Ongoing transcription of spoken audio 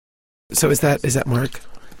So is that Mark?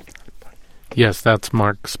 Yes, that's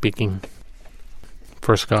Mark speaking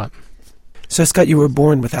for Scott. So, Scott, you were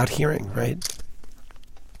born without hearing, right?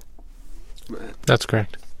 That's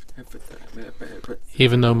correct.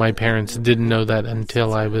 Even though my parents didn't know that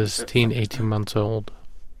until I was 18 months old.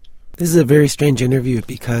 This is a very strange interview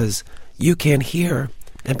because you can't hear,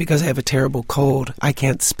 and because I have a terrible cold, I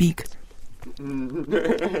can't speak.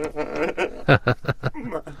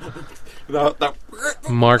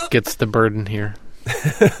 Mark gets the burden here.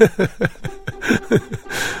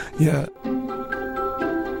 Yeah.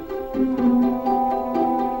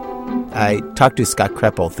 I talked to Scott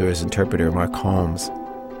Kreppel through his interpreter, Mark Holmes.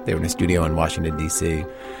 They were in a studio in Washington, D.C.,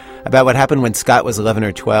 about what happened when Scott was 11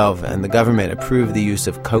 or 12 and the government approved the use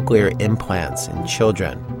of cochlear implants in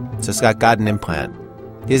children. So Scott got an implant.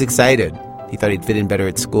 He was excited. He thought he'd fit in better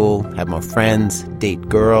at school, have more friends, date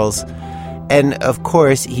girls. And, of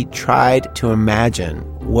course, he tried to imagine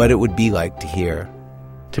what it would be like to hear.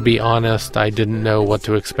 To be honest, I didn't know what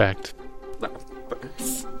to expect.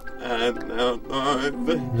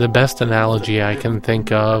 The best analogy I can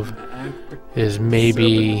think of is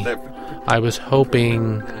maybe I was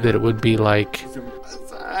hoping that it would be like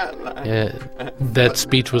that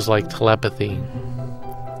speech was like telepathy.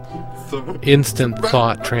 Instant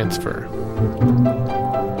thought transfer.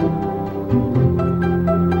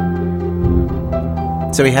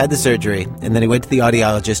 So he had the surgery, and then he went to the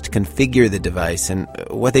audiologist to configure the device. And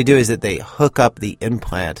what they do is that they hook up the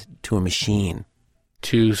implant to a machine.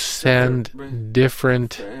 To send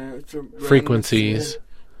different frequencies,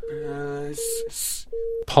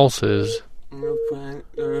 pulses,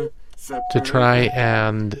 to try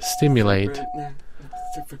and stimulate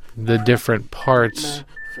the different parts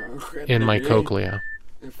in my cochlea.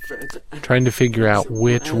 Trying to figure out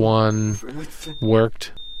which one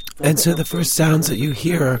worked. And so the first sounds that you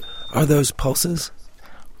hear are those pulses?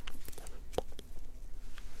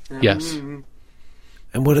 Yes.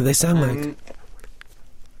 And what do they sound like?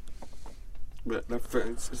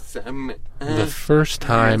 The first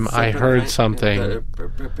time I heard something,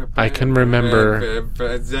 I can remember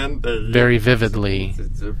very vividly,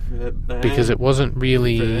 because it wasn't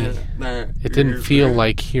really, it didn't feel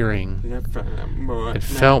like hearing. It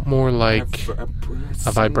felt more like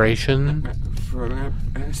a vibration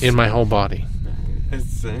in my whole body.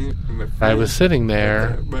 I was sitting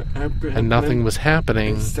there and nothing was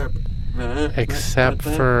happening except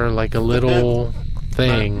for like a little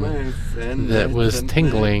thing that was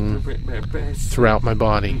tingling throughout my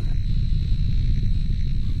body.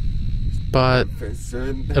 But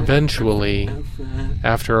eventually,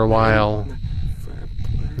 after a while,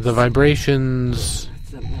 the vibrations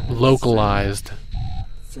localized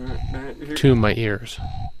to my ears.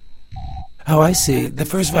 Oh, I see. The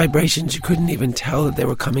first vibrations, you couldn't even tell that they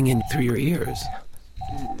were coming in through your ears.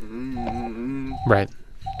 Right.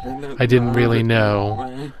 I didn't really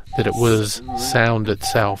know that it was sound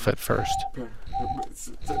itself at first.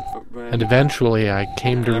 And eventually I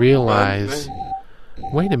came to realize,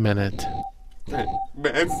 wait a minute,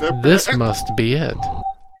 this must be it.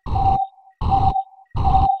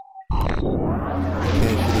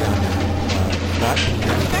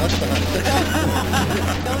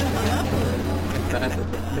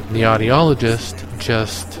 The audiologist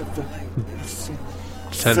just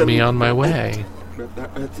sent me on my way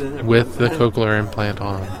with the cochlear implant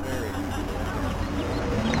on.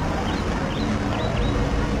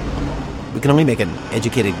 We can only make an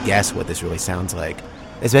educated guess what this really sounds like.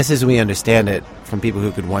 As best as we understand it, from people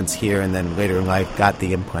who could once hear and then later in life got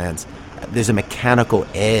the implants, there's a mechanical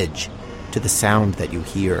edge to the sound that you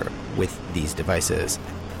hear with these devices.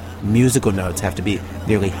 Musical notes have to be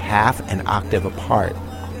nearly half an octave apart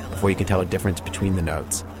before you can tell a difference between the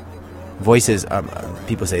notes. Voices,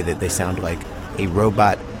 people say that they sound like a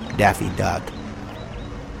robot Daffy Duck.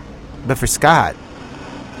 But for Scott,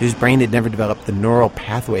 whose brain had never developed the neural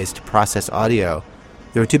pathways to process audio,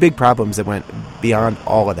 there were two big problems that went beyond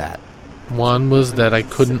all of that. One was that I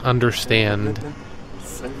couldn't understand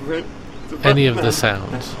any of the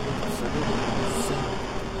sounds.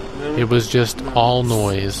 It was just all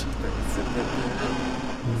noise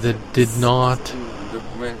that did not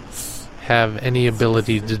have any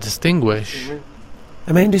ability to distinguish.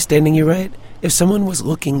 Am I understanding you right? If someone was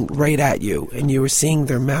looking right at you and you were seeing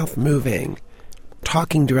their mouth moving,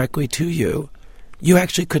 talking directly to you, you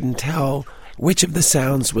actually couldn't tell which of the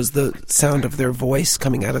sounds was the sound of their voice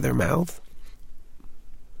coming out of their mouth?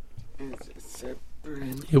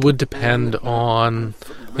 It would depend on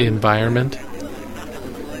the environment.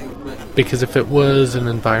 Because if it was an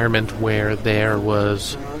environment where there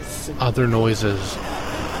was other noises,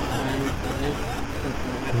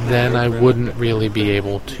 then I wouldn't really be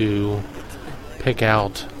able to pick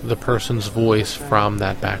out the person's voice from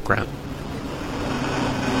that background.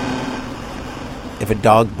 If a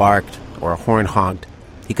dog barked or a horn honked,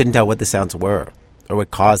 he couldn't tell what the sounds were or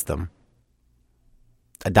what caused them.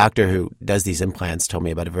 A doctor who does these implants told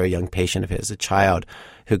me about a very young patient of his, a child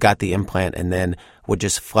who got the implant and then would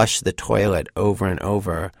just flush the toilet over and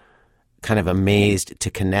over, kind of amazed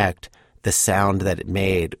to connect the sound that it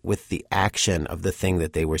made with the action of the thing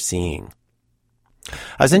that they were seeing.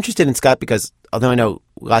 I was interested in Scott because although I know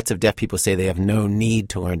lots of deaf people say they have no need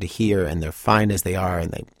to learn to hear and they're fine as they are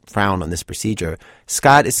and they frown on this procedure,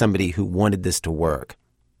 Scott is somebody who wanted this to work.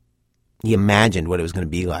 He imagined what it was going to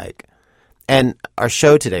be like. And our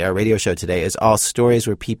show today, our radio show today, is all stories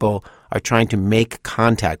where people are trying to make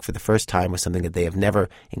contact for the first time with something that they have never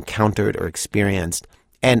encountered or experienced.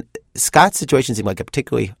 And Scott's situation seemed like a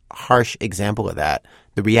particularly harsh example of that.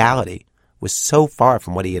 The reality was so far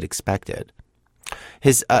from what he had expected.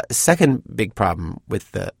 His second big problem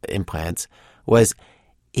with the implants was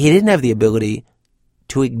he didn't have the ability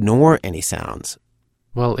to ignore any sounds.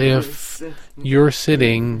 Well, if you're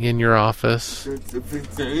sitting in your office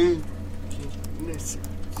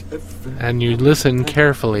and you listen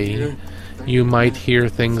carefully, you might hear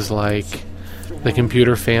things like the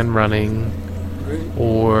computer fan running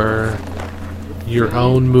or your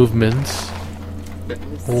own movements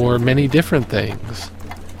or many different things.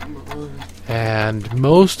 And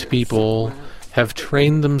most people have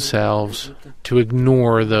trained themselves to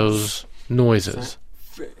ignore those noises.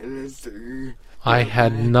 I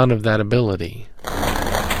had none of that ability.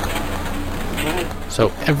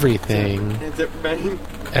 So everything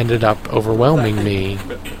ended up overwhelming me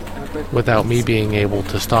without me being able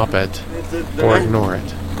to stop it or ignore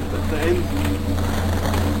it.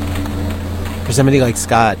 For somebody like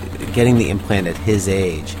Scott, getting the implant at his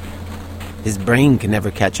age, his brain can never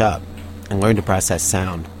catch up and learn to process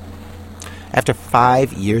sound. After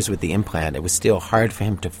 5 years with the implant, it was still hard for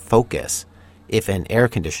him to focus if an air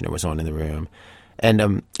conditioner was on in the room.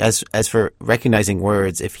 And as for recognizing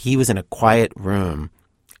words, if he was in a quiet room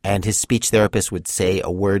and his speech therapist would say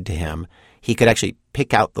a word to him, he could actually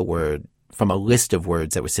pick out the word from a list of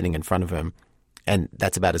words that was sitting in front of him, and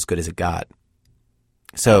that's about as good as it got.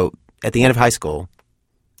 So at the end of high school,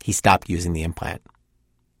 he stopped using the implant.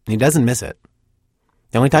 And he doesn't miss it.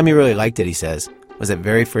 The only time he really liked it, he says, was that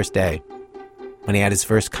very first day when he had his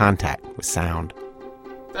first contact with sound.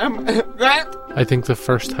 I think the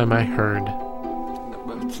first time I heard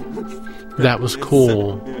that was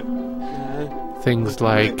cool. Things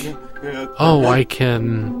like, oh, I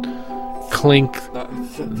can clink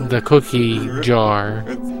the cookie jar,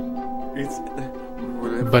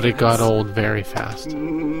 but it got old very fast.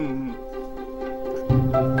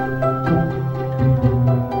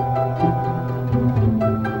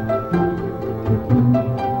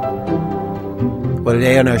 Well,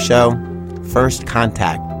 today on our show, First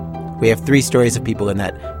Contact. We have 3 stories of people in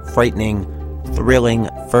that frightening, thrilling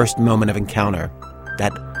first moment of encounter,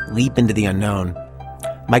 that leap into the unknown.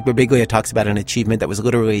 Mike Birbiglia talks about an achievement that was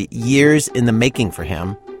literally years in the making for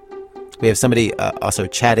him. We have somebody also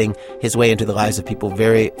chatting his way into the lives of people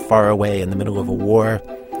very far away in the middle of a war.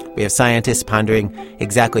 We have scientists pondering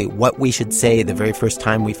exactly what we should say the very first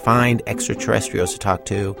time we find extraterrestrials to talk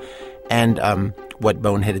to, and what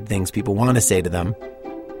boneheaded things people want to say to them.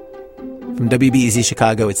 From WBEZ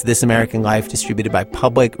Chicago, it's This American Life, distributed by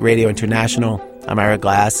Public Radio International. I'm Ira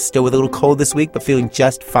Glass, still with a little cold this week, but feeling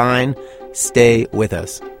just fine. Stay with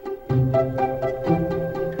us.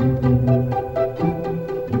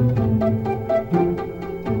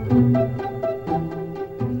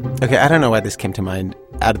 Okay, I don't know why this came to mind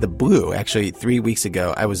out of the blue. Actually, 3 weeks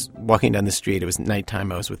ago, I was walking down the street. It was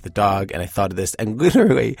nighttime. I was with the dog, and I thought of this. And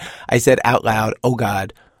literally, I said out loud, oh,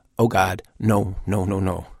 God, no, no, no,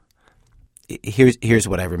 no. Here's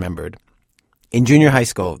what I remembered. In junior high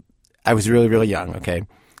school, I was really, really young, okay?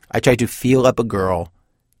 I tried to feel up a girl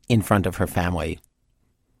in front of her family.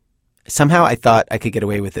 Somehow I thought I could get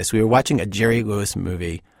away with this. We were watching a Jerry Lewis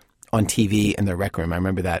movie on TV in the rec room. I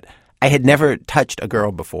remember that. I had never touched a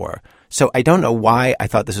girl before, so I don't know why I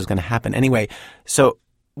thought this was going to happen. Anyway, so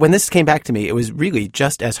when this came back to me, it was really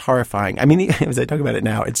just as horrifying. I mean, as I talk about it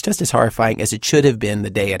now, it's just as horrifying as it should have been the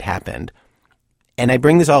day it happened. And I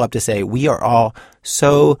bring this all up to say we are all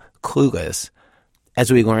so clueless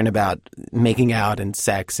as we learn about making out and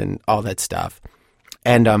sex and all that stuff.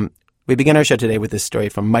 And we begin our show today with this story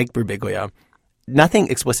from Mike Birbiglia. Nothing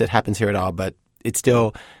explicit happens here at all, but it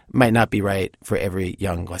still might not be right for every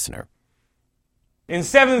young listener. In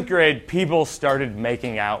 7th grade, people started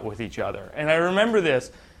making out with each other. And I remember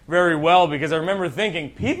this very well because I remember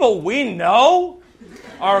thinking, people we know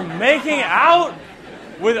are making out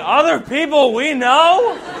with other people we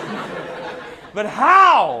know? But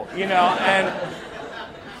how? And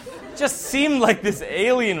it just seemed like this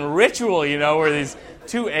alien ritual, where these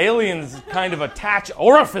two aliens kind of attach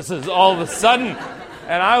orifices all of a sudden.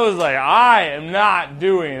 And I was like, I am not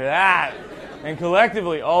doing that. And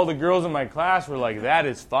collectively, all the girls in my class were like, that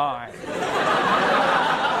is fine.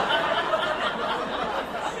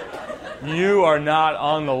 You are not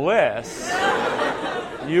on the list.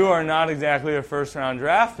 You are not exactly a first-round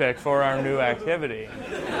draft pick for our new activity.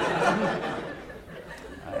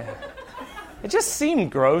 It just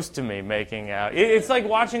seemed gross to me, making out. It's like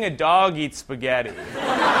watching a dog eat spaghetti.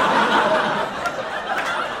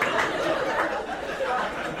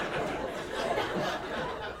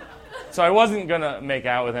 So I wasn't going to make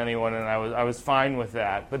out with anyone, and I was fine with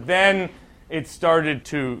that. But then it started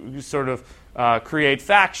to sort of create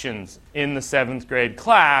factions in the 7th grade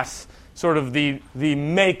class, sort of the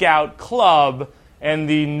make-out club and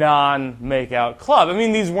the non-make-out club. I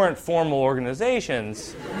mean, these weren't formal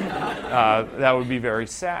organizations. That would be very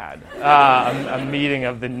sad. A meeting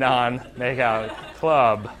of the non-make-out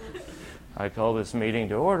club. I call this meeting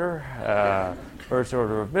to order. First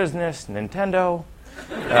order of business, Nintendo.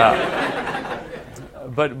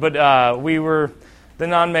 But we were, the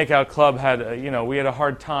non-make-out club had, we had a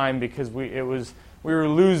hard time because we were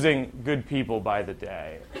losing good people by the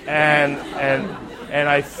day, and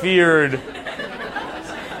I feared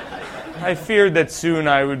that soon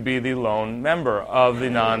I would be the lone member of the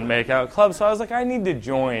non-make-out club. So I was like, I need to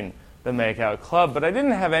join the make-out club, but I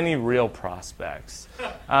didn't have any real prospects.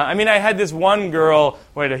 I had this one girl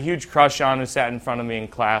who I had a huge crush on who sat in front of me in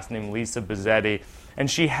class named Lisa Bizzetti, and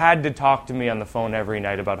she had to talk to me on the phone every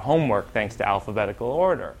night about homework thanks to alphabetical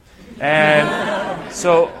order. And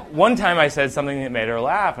so one time I said something that made her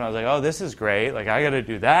laugh, and I was like, oh, this is great. Like, I got to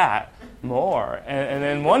do that more. And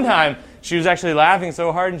then one time she was actually laughing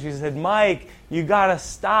so hard, and she said, Mike, you got to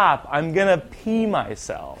stop. I'm going to pee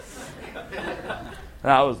myself. And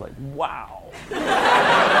I was like, wow.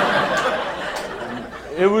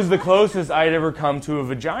 It was the closest I'd ever come to a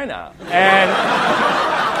vagina. And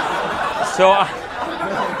so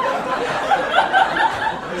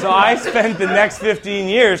I spent the next 15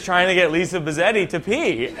 years trying to get Lisa Bizzetti to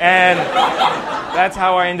pee, and that's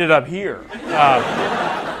how I ended up here.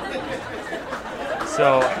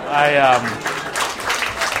 So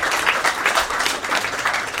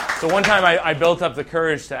one time I built up the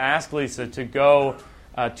courage to ask Lisa to go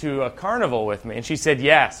to a carnival with me, and she said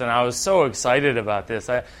yes, and I was so excited about this.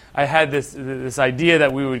 I had this idea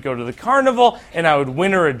that we would go to the carnival, and I would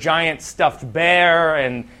win her a giant stuffed bear,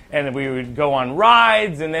 and we would go on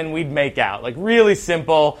rides, and then we'd make out. Like, really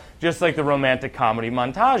simple, just like the romantic comedy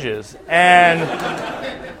montages. And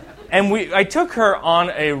I took her on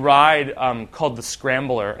a ride called the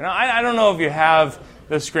Scrambler. And I don't know if you have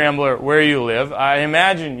the Scrambler where you live. I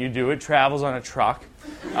imagine you do. It travels on a truck.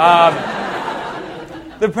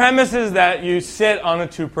 The premise is that you sit on a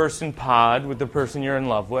two-person pod with the person you're in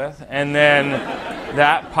love with, and then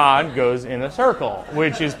that pod goes in a circle,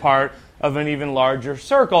 which is part of an even larger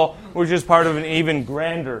circle, which is part of an even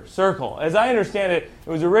grander circle. As I understand it, it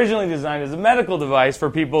was originally designed as a medical device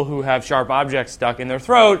for people who have sharp objects stuck in their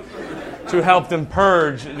throat to help them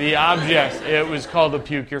purge the objects. It was called the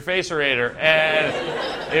Puke Your Facerator, and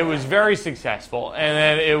it was very successful. And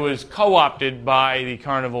then it was co-opted by the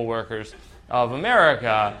carnival workers of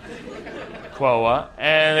America, QOA,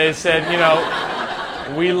 and they said,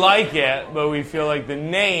 we like it, but we feel like the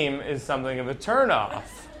name is something of a turnoff.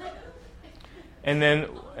 And then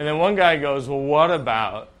one guy goes, well, what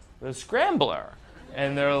about the Scrambler?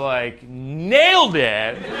 And they're like, nailed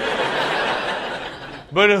it!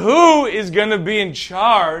 But who is going to be in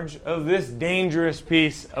charge of this dangerous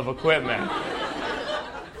piece of equipment?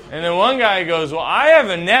 And then one guy goes, well, I have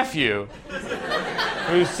a nephew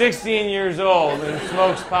who's 16 years old and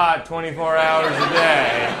smokes pot 24 hours a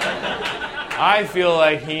day. I feel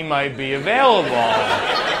like he might be available.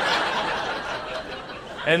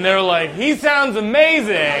 And they're like, he sounds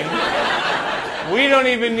amazing. We don't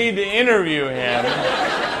even need to interview him.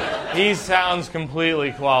 He sounds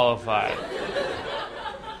completely qualified.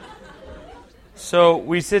 So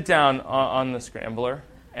we sit down on the Scrambler,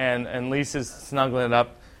 and Lisa's snuggling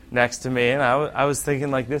up next to me, and I was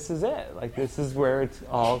thinking, like, this is it. Like, this is where it's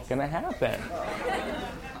all going to happen.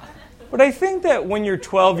 But I think that when you're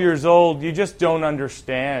 12 years old, you just don't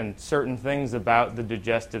understand certain things about the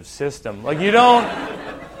digestive system. Like, you don't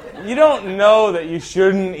know that you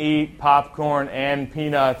shouldn't eat popcorn and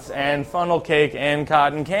peanuts and funnel cake and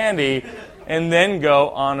cotton candy and then go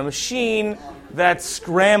on a machine that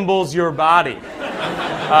scrambles your body.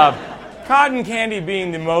 cotton candy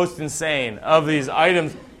being the most insane of these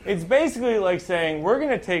items, it's basically like saying, we're going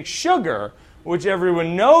to take sugar, which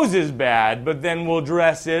everyone knows is bad, but then we'll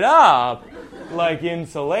dress it up like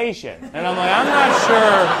insulation. And I'm like, I'm not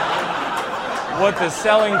sure what the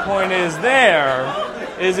selling point is there.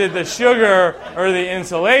 Is it the sugar or the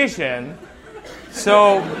insulation?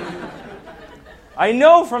 So I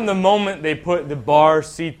know from the moment they put the bar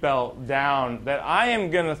seatbelt down that I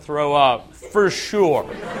am going to throw up for sure.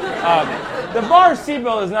 The bar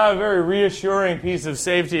seatbelt is not a very reassuring piece of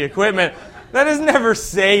safety equipment. That has never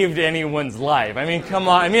saved anyone's life. I mean, come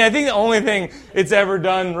on. I mean, I think the only thing it's ever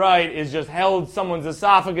done right is just held someone's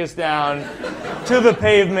esophagus down to the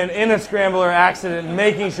pavement in a scrambler accident,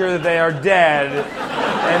 making sure that they are dead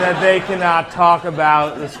and that they cannot talk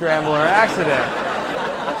about the scrambler accident.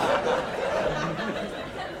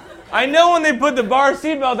 I know when they put the bar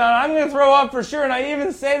seatbelt down, I'm going to throw up for sure. And I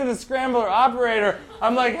even say to the scrambler operator,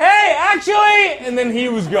 I'm like, hey, actually, and then he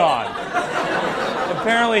was gone.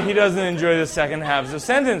 Apparently, he doesn't enjoy the second halves of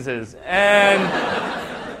sentences. And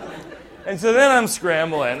so then I'm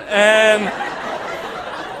scrambling. And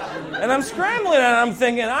I'm scrambling, and I'm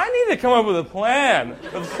thinking, I need to come up with a plan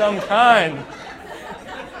of some kind.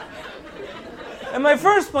 And my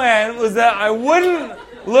first plan was that I wouldn't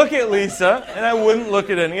look at Lisa, and I wouldn't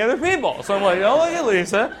look at any other people. So I'm like, don't look at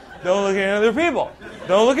Lisa, don't look at any other people.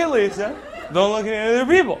 Don't look at Lisa, don't look at any other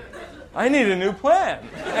people. I need a new plan.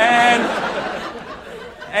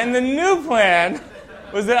 And the new plan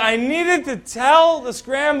was that I needed to tell the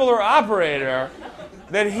scrambler operator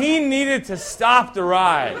that he needed to stop the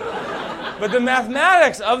ride. But the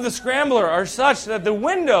mathematics of the scrambler are such that the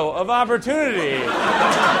window of opportunity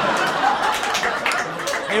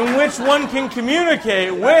in which one can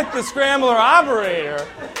communicate with the scrambler operator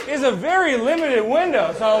is a very limited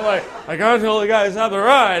window. So I'm like, I gotta tell the guy to stop the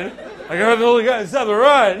ride. I gotta tell the guy to stop the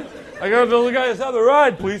ride. I gotta tell the guy to stop the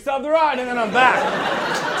ride. Please stop the ride. And then I'm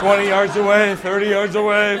back. 20 yards away, 30 yards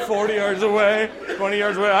away, 40 yards away, 20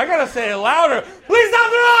 yards away. I gotta say it louder. Please stop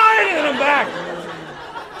the ride. And then I'm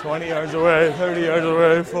back. 20 yards away, 30 yards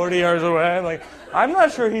away, 40 yards away. I'm like, I'm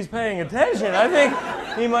not sure he's paying attention. I think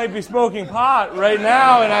he might be smoking pot right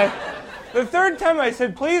now. And the third time I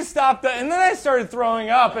said, please stop that. And then I started throwing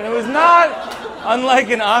up. And it was not unlike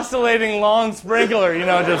an oscillating lawn sprinkler,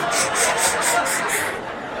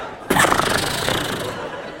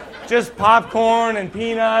 just popcorn and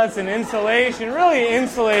peanuts and insulation, really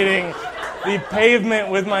insulating the pavement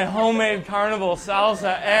with my homemade carnival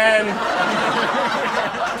salsa. And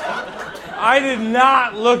I did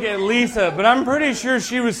not look at Lisa, but I'm pretty sure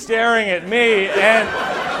she was staring at me,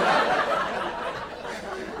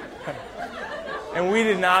 and we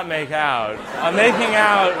did not make out. Making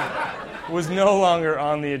out was no longer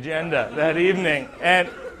on the agenda that evening, and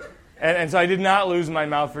so I did not lose my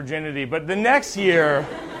mouth virginity. But the next year,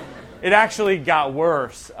 it actually got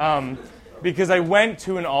worse, because I went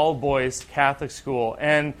to an all-boys Catholic school,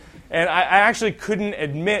 and I actually couldn't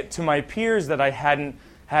admit to my peers that I hadn't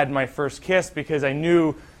had my first kiss because I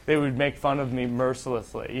knew they would make fun of me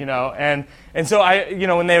mercilessly, and so I,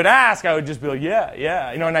 when they would ask, I would just be like,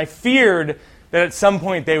 yeah, and I feared that at some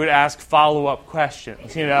point they would ask follow-up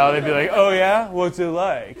questions, they'd be like, oh yeah, what's it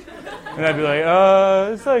like? And I'd be like,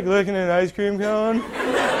 it's like licking an ice cream cone.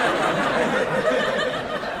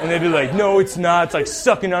 And they'd be like, no, it's not, it's like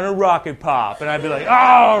sucking on a rocket pop. And I'd be like,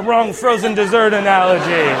 oh, wrong frozen dessert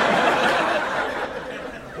analogy.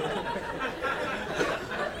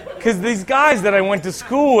 Because these guys that I went to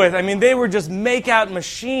school with, they were just make-out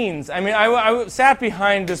machines. I sat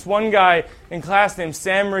behind this one guy in class named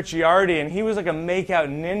Sam Ricciardi, and he was like a make-out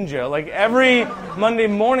ninja. Like, every Monday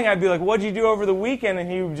morning, I'd be like, what'd you do over the weekend?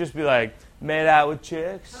 And he would just be like, made out with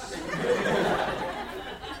chicks.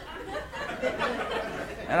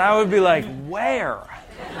 And I would be like, where?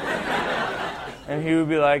 And he would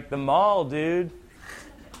be like, the mall, dude.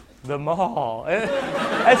 The mall.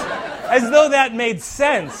 As though that made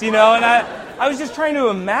sense, And I was just trying to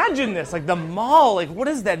imagine this, like the mall, like what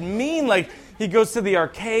does that mean? Like he goes to the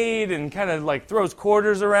arcade and kind of like throws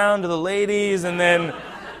quarters around to the ladies and then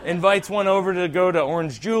invites one over to go to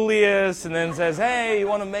Orange Julius and then says, hey, you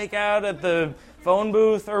want to make out at the phone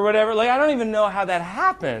booth or whatever? Like I don't even know how that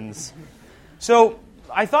happens. So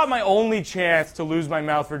I thought my only chance to lose my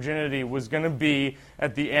mouth virginity was going to be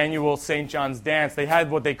at the annual St. John's dance. They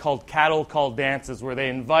had what they called cattle call dances, where they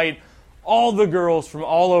invite all the girls from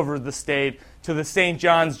all over the state to the St.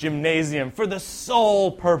 John's gymnasium for the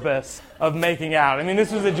sole purpose of making out.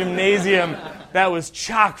 This was a gymnasium that was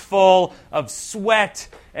chock full of sweat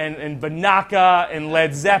and Banaka and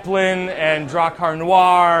Led Zeppelin and Drakkar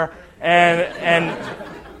Noir and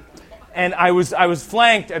And I was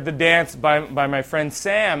flanked at the dance by my friend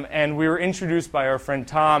Sam, and we were introduced by our friend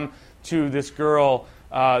Tom to this girl,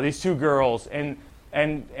 these two girls, and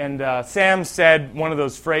Sam said one of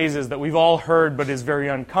those phrases that we've all heard but is very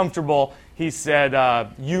uncomfortable. He said,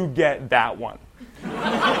 "You get that one,"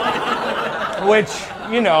 which,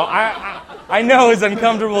 I know is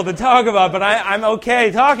uncomfortable to talk about, but I'm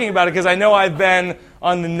okay talking about it because I know I've been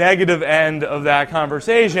on the negative end of that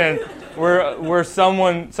conversation where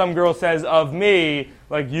some girl says of me,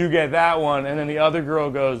 like, "You get that one," and then the other girl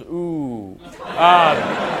goes, "Ooh."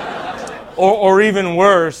 Or even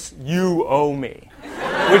worse, "You owe me."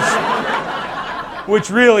 Which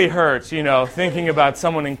really hurts, thinking about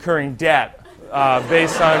someone incurring debt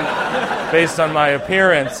based on my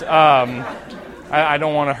appearance. I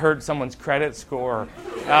don't want to hurt someone's credit score.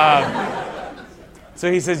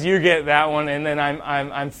 So he says, "You get that one," and then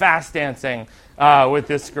I'm fast dancing with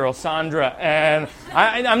this girl Sandra, and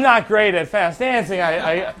I'm not great at fast dancing.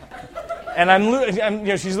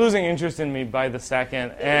 She's losing interest in me by the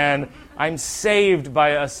second, and I'm saved by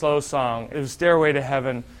a slow song. It was "Stairway to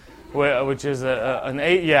Heaven," which is an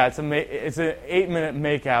 8-minute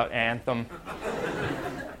makeout anthem.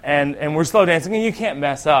 And we're slow dancing, and you can't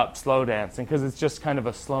mess up slow dancing because it's just kind of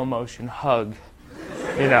a slow motion hug.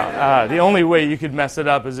 The only way you could mess it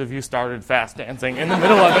up is if you started fast dancing in the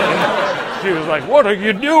middle of it. And she was like, "What are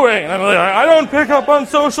you doing?" And I'm like, "I don't pick up on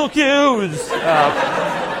social cues."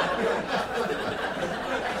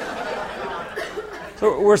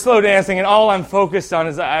 So we're slow dancing, and all I'm focused on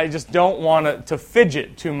is I just don't want to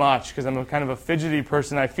fidget too much because I'm a kind of a fidgety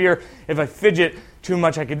person. I fear if I fidget too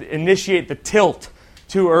much, I could initiate the tilt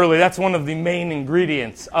too early. That's one of the main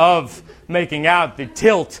ingredients of making out, the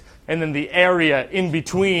tilt, and then the area in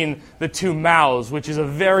between the two mouths, which is a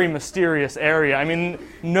very mysterious area. I mean,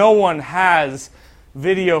 no one has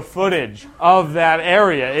video footage of that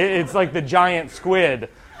area. It's like the giant squid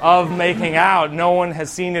of making out. No one has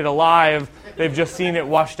seen it alive. They've just seen it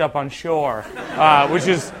washed up on shore, which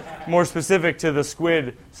is more specific to the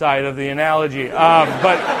squid side of the analogy.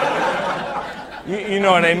 But you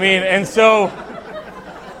know what I mean. And so,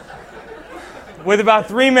 with about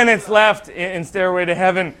 3 minutes left in Stairway to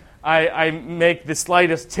Heaven, I make the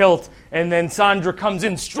slightest tilt, and then Sandra comes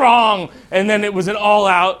in strong, and then it was an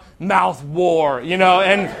all-out mouth war,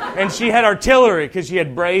 and she had artillery because she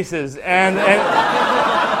had braces, and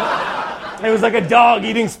it was like a dog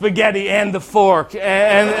eating spaghetti and the fork,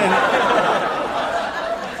 and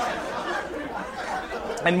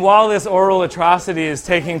while this oral atrocity is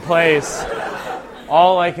taking place,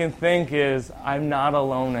 all I can think is, I'm not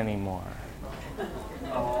alone anymore.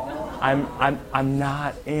 I'm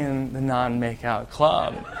not in the non-makeout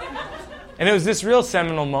club. And it was this real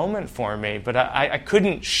seminal moment for me, but I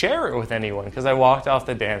couldn't share it with anyone because I walked off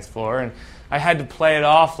the dance floor and I had to play it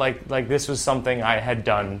off like this was something I had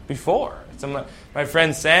done before. So my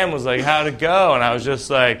friend Sam was like, "How'd it go?" And I was just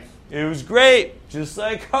like, "It was great, just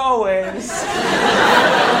like always."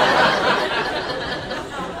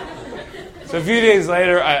 So a few days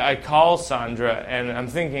later, I call Sandra, and I'm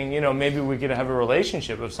thinking, maybe we could have a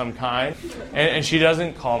relationship of some kind. And she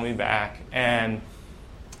doesn't call me back. And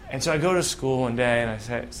so I go to school one day, and I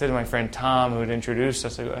said to my friend Tom, who had introduced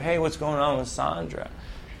us, I go, "Hey, what's going on with Sandra?"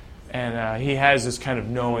 And he has this kind of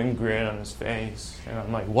knowing grin on his face. And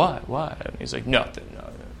I'm like, "What? And he's like, "Nothing.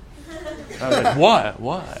 And I was like,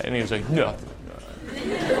 "What? And he was like, "Nothing.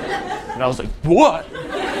 And I was like, "What?"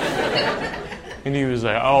 And he was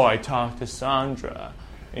like, "Oh, I talked to Sandra,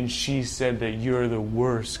 and she said that you're the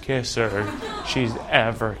worst kisser she's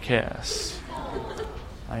ever kissed."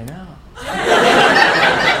 I know.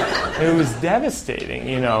 It was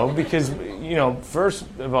devastating, because, first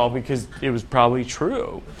of all, because it was probably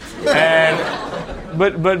true.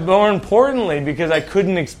 But more importantly, because I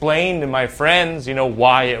couldn't explain to my friends,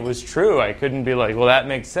 why it was true. I couldn't be like, "Well, that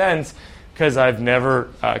makes sense, because I've never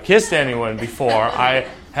kissed anyone before. I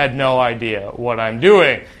had no idea what I'm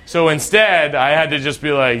doing." So instead, I had to just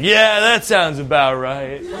be like, "Yeah, that sounds about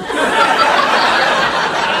right.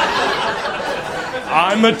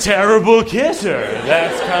 I'm a terrible kisser.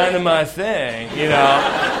 That's kind of my thing,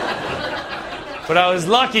 But I was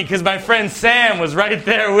lucky because my friend Sam was right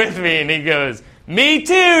there with me, and he goes, "Me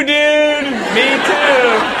too, dude. Me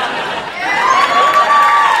too."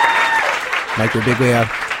 Mike Birbiglia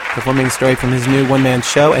performing a story from his new one-man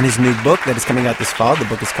show and his new book that is coming out this fall. The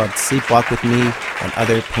book is called Sleepwalk With Me and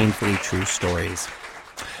Other Painfully True Stories.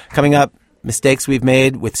 Coming up, mistakes we've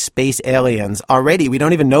made with space aliens. Already, we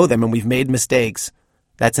don't even know them, and we've made mistakes.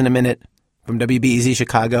 That's in a minute from WBEZ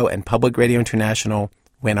Chicago and Public Radio International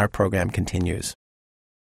when our program continues.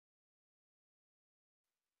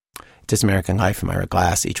 This American Life. I'm Ira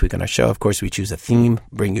Glass. Each week on our show, of course, we choose a theme,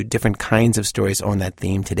 bring you different kinds of stories on that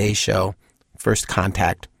theme. Today's show, First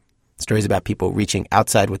Contact. Stories about people reaching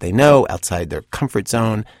outside what they know, outside their comfort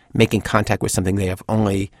zone, making contact with something they have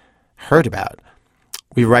only heard about.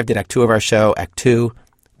 We arrived at Act 2 of our show, Act 2,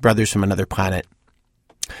 Brothers from Another Planet.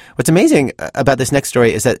 What's amazing about this next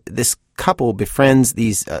story is that this couple befriends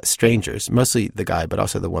these strangers, mostly the guy, but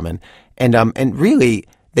also the woman, and really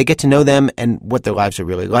they get to know them and what their lives are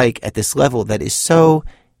really like at this level that is so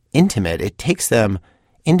intimate. It takes them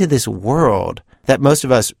into this world that most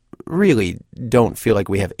of us really don't feel like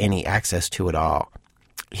we have any access to at all.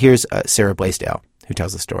 Here's Sarah Blaisdell, who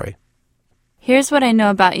tells the story. Here's what I know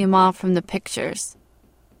about Yamal from the pictures.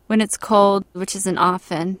 When it's cold, which isn't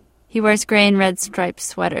often, he wears gray and red striped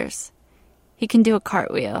sweaters. He can do a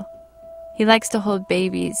cartwheel. He likes to hold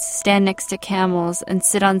babies, stand next to camels, and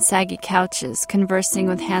sit on saggy couches, conversing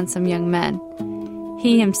with handsome young men.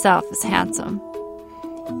 He himself is handsome.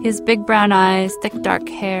 He has big brown eyes, thick dark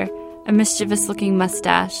hair, a mischievous-looking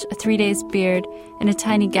mustache, a 3-days beard, and a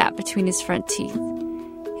tiny gap between his front teeth.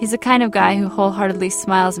 He's the kind of guy who wholeheartedly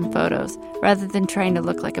smiles in photos, rather than trying to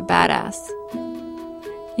look like a badass.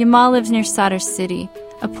 Yamal lives near Sadr City,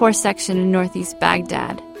 a poor section in northeast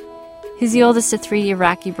Baghdad. He's the oldest of 3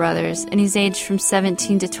 Iraqi brothers, and he's aged from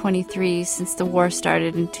 17 to 23 since the war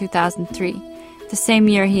started in 2003, the same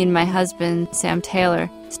year he and my husband, Sam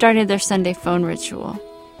Taylor, started their Sunday phone ritual.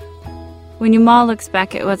 When Yamal looks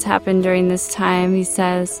back at what's happened during this time, he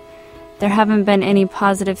says, "There haven't been any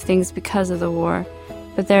positive things because of the war,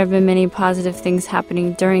 but there have been many positive things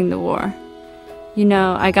happening during the war. You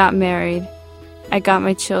know, I got married. I got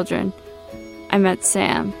my children. I met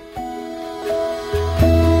Sam."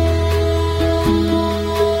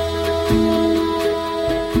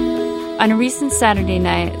 On a recent Saturday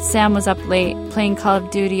night, Sam was up late playing Call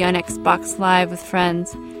of Duty on Xbox Live with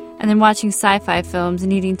friends, and then watching sci-fi films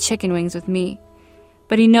and eating chicken wings with me.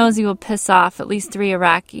 But he knows he will piss off at least 3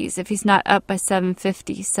 Iraqis if he's not up by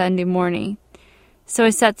 7:50 Sunday morning. So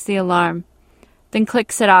he sets the alarm, then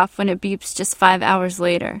clicks it off when it beeps just 5 hours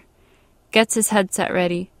later. Gets his headset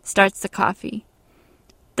ready, starts the coffee.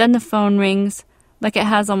 Then the phone rings, like it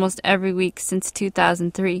has almost every week since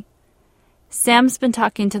 2003. Sam's been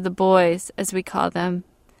talking to the boys, as we call them,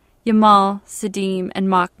 Yamal, Sadim, and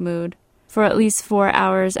Mahmoud, for at least 4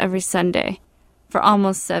 hours every Sunday, for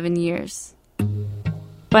almost 7 years.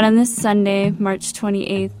 But on this Sunday, March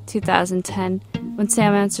 28, 2010, when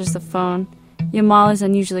Sam answers the phone, Yamal is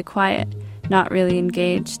unusually quiet, not really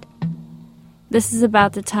engaged. This is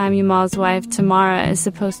about the time Yamal's wife, Tamara, is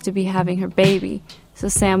supposed to be having her baby, so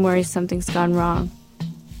Sam worries something's gone wrong.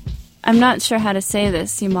 "I'm not sure how to say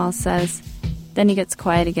this," Yamal says. Then he gets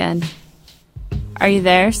quiet again. "Are you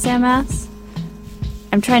there?" Sam asks.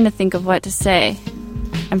 "I'm trying to think of what to say.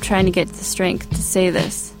 I'm trying to get the strength to say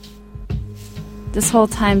this." This whole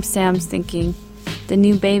time Sam's thinking, the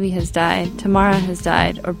new baby has died, Tamara has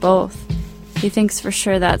died, or both. He thinks for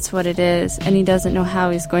sure that's what it is, and he doesn't know how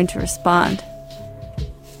he's going to respond.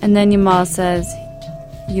 And then Yamal says,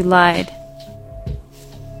 "You lied."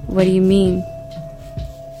 "What do you mean?"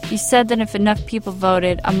 "You said that if enough people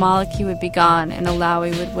voted, a Maliki would be gone and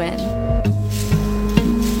Alawi would win."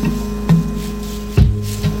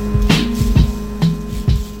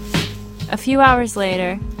 A few hours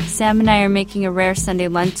later, Sam and I are making a rare Sunday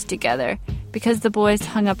lunch together because the boys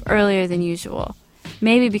hung up earlier than usual,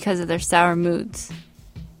 maybe because of their sour moods.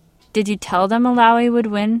 "Did you tell them Alawi would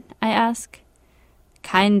win?" I ask.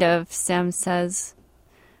 "Kind of," Sam says.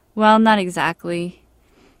 "Well, not exactly."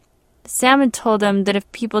 Sam had told him that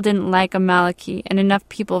if people didn't like a Maliki and enough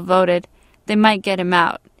people voted, they might get him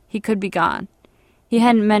out. He could be gone. He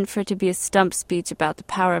hadn't meant for it to be a stump speech about the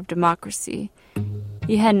power of democracy.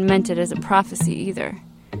 He hadn't meant it as a prophecy either.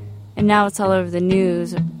 And now it's all over the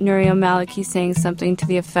news, Nouri Maliki saying something to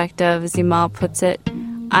the effect of, as Yamal puts it,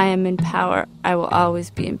 "I am in power. I will always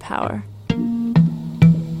be in power."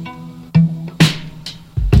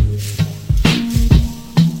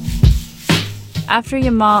 After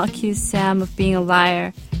Yamal accused Sam of being a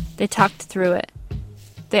liar, they talked through it.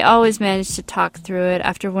 They always manage to talk through it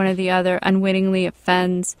after one or the other unwittingly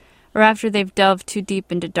offends, or after they've delved too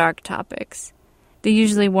deep into dark topics. They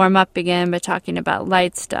usually warm up again by talking about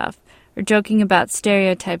light stuff, or joking about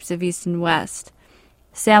stereotypes of East and West.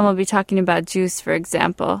 Sam will be talking about juice, for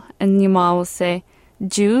example, and Yamal will say,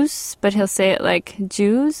 "Juice?" but he'll say it like,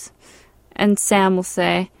 "Jews?" And Sam will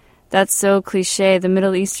say, "That's so cliche, the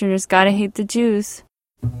Middle Easterners gotta hate the Jews."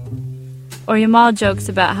 Or Yamal jokes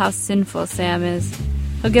about how sinful Sam is.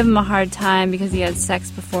 He'll give him a hard time because he had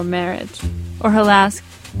sex before marriage. Or he'll ask,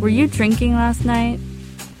 "Were you drinking last night?"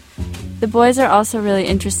 The boys are also really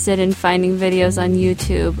interested in finding videos on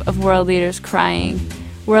YouTube of world leaders crying,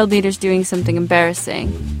 world leaders doing something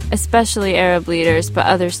embarrassing, especially Arab leaders, but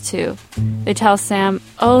others too. They tell Sam,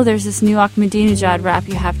 "Oh, there's this new Ahmadinejad rap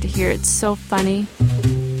you have to hear. It's so funny."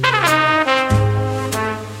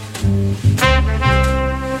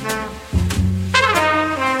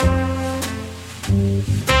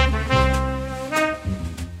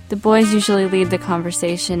 The boys usually lead the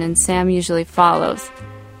conversation and Sam usually follows.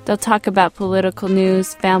 They'll talk about political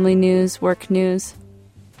news, family news, work news.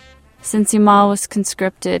 Since Yamal was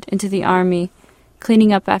conscripted into the army,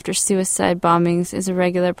 cleaning up after suicide bombings is a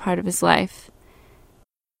regular part of his life.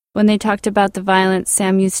 When they talked about the violence,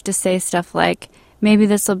 Sam used to say stuff like, "Maybe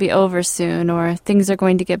this will be over soon," or "Things are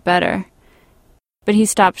going to get better." But he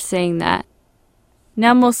stopped saying that.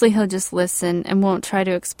 Now mostly he'll just listen and won't try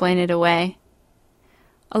to explain it away.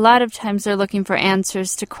 A lot of times they're looking for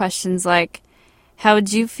answers to questions like, how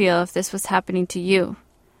would you feel if this was happening to you?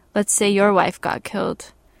 Let's say your wife got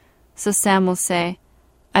killed. So Sam will say,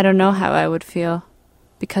 I don't know how I would feel,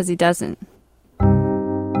 because he doesn't.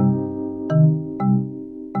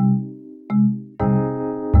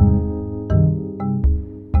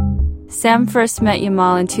 Sam first met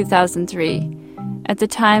Yamal in 2003. At the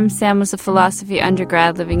time, Sam was a philosophy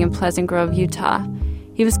undergrad living in Pleasant Grove, Utah.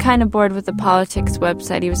 He was kind of bored with the politics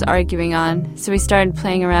website he was arguing on, so he started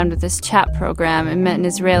playing around with this chat program and met an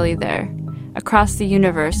Israeli there. Across the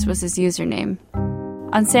Universe was his username.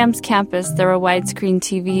 On Sam's campus, there were widescreen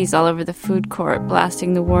TVs all over the food court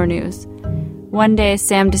blasting the war news. One day,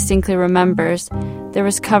 Sam distinctly remembers, there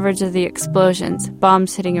was coverage of the explosions,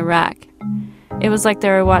 bombs hitting Iraq. It was like they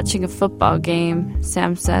were watching a football game,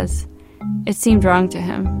 Sam says. It seemed wrong to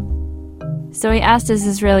him. So he asked his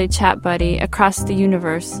Israeli chat buddy across the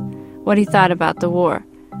universe what he thought about the war.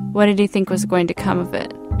 What did he think was going to come of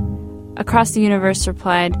it? Across the universe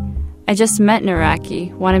replied, I just met an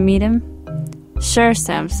Iraqi. Want to meet him? Sure,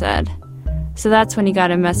 Sam said. So that's when he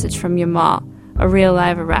got a message from Yamal, a real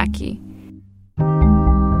live Iraqi.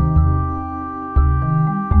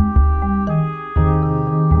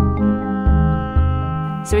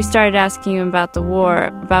 So he started asking him about the war,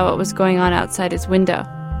 about what was going on outside his window.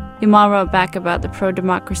 Yamal wrote back about the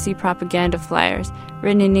pro-democracy propaganda flyers,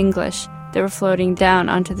 written in English, that were floating down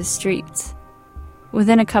onto the streets.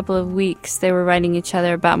 Within a couple of weeks, they were writing each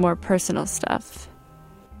other about more personal stuff.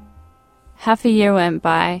 Half a year went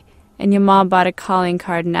by, and Yamal bought a calling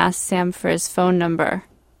card and asked Sam for his phone number.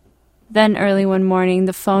 Then early one morning,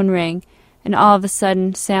 the phone rang, and all of a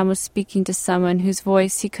sudden, Sam was speaking to someone whose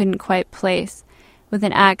voice he couldn't quite place, with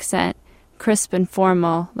an accent, crisp and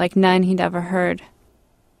formal, like none he'd ever heard.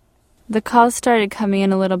 The calls started coming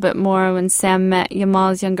in a little bit more when Sam met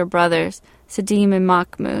Yamal's younger brothers, Sadim and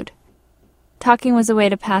Mahmoud. Talking was a way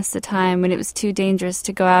to pass the time when it was too dangerous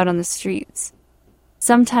to go out on the streets.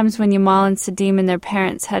 Sometimes when Yamal and Sadim and their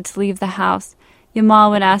parents had to leave the house, Yamal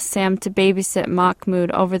would ask Sam to babysit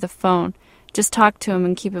Mahmoud over the phone, just talk to him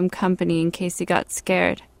and keep him company in case he got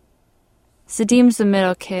scared. Sadim's the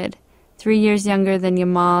middle kid, 3 years younger than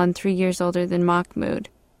Yamal and 3 years older than Mahmoud.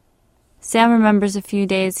 Sam remembers a few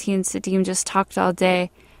days he and Sadim just talked all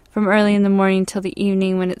day, from early in the morning till the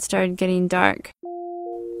evening when it started getting dark.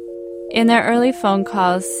 In their early phone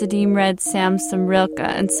calls, Sadim read Sam some Rilke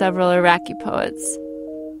and several Iraqi poets.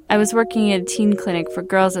 I was working at a teen clinic for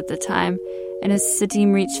girls at the time, and as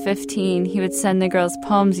Sadim reached 15, he would send the girls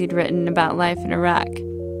poems he'd written about life in Iraq.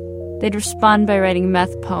 They'd respond by writing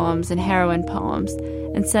meth poems and heroin poems,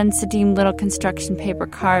 and send Sadim little construction paper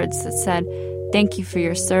cards that said, "Thank you for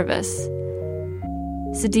your service."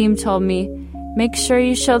 Sadim told me, "Make sure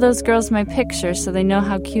you show those girls my picture so they know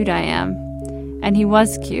how cute I am." And he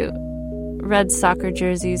was cute. Red soccer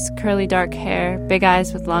jerseys, curly dark hair, big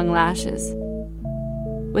eyes with long lashes.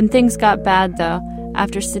 When things got bad, though,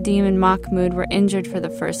 after Sadim and Mahmoud were injured for the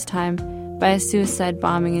first time by a suicide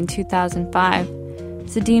bombing in 2005,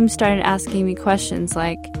 Sadim started asking me questions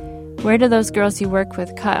like, where do those girls you work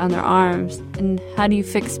with cut on their arms, and how do you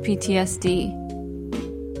fix PTSD?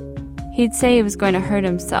 He'd say he was going to hurt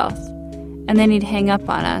himself, and then he'd hang up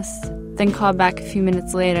on us, then call back a few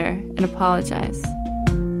minutes later and apologize.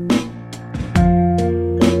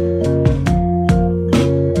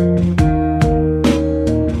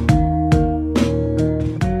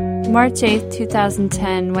 March 8,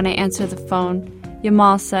 2010, when I answer the phone,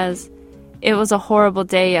 Yamal says, "It was a horrible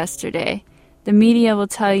day yesterday. The media will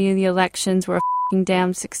tell you the elections were a f***ing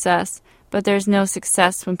damn success, but there's no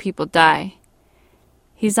success when people die."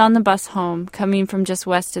 He's on the bus home, coming from just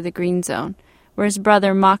west of the Green Zone, where his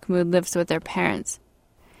brother Mahmoud lives with their parents.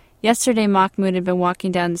 Yesterday, Mahmoud had been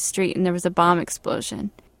walking down the street and there was a bomb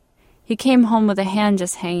explosion. He came home with a hand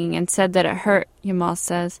just hanging and said that it hurt, Yamal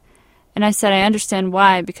says. And I said I understand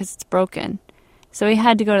why, because it's broken. So he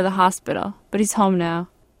had to go to the hospital, but he's home now.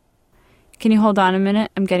 Can you hold on a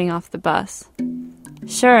minute? I'm getting off the bus.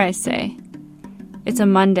 Sure, I say. It's a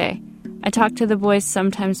Monday. I talk to the boys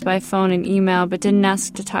sometimes by phone and email, but didn't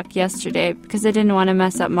ask to talk yesterday because I didn't want to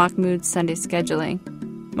mess up Mahmoud's Sunday scheduling.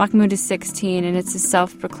 Mahmoud is 16, and it's his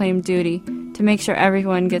self-proclaimed duty to make sure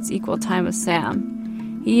everyone gets equal time with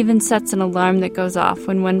Sam. He even sets an alarm that goes off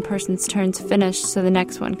when one person's turn's finished so the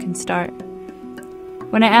next one can start.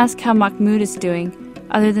 When I ask how Mahmoud is doing,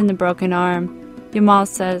 other than the broken arm, Yamal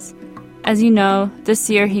says, as you know,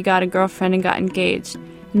 this year he got a girlfriend and got engaged,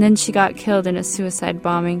 and then she got killed in a suicide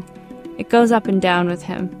bombing. It goes up and down with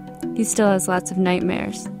him. He still has lots of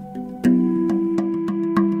nightmares.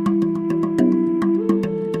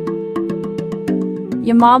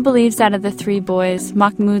 Yamal believes out of the three boys,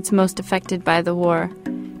 Mahmoud's most affected by the war.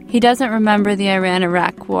 He doesn't remember the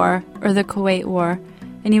Iran-Iraq War or the Kuwait War,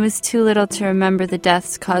 and he was too little to remember the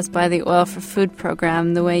deaths caused by the Oil for Food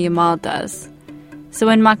program the way Yamal does. So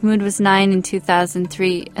when Mahmoud was 9 in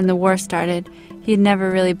 2003 and the war started, he had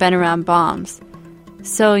never really been around bombs.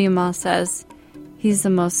 So, Yamal says, he's the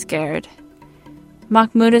most scared.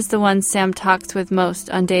 Mahmoud is the one Sam talks with most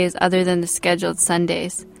on days other than the scheduled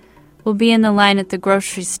Sundays. We'll be in the line at the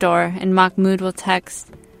grocery store, and Mahmoud will text,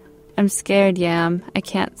 I'm scared, Yam. I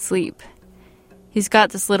can't sleep. He's got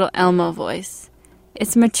this little Elmo voice.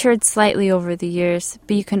 It's matured slightly over the years,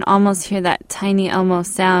 but you can almost hear that tiny Elmo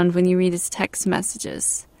sound when you read his text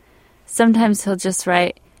messages. Sometimes he'll just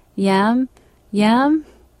write, Yam? Yam?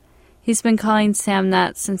 He's been calling Sam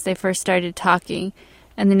that since they first started talking,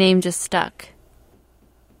 and the name just stuck.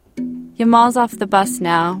 Yamal's off the bus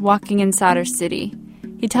now, walking in Sadr City.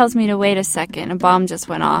 He tells me to wait a second, a bomb just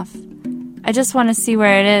went off. I just want to see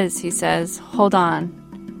where it is, he says. Hold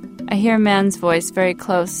on. I hear a man's voice very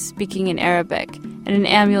close, speaking in Arabic, and an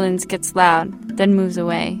ambulance gets loud, then moves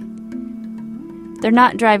away. They're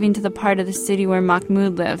not driving to the part of the city where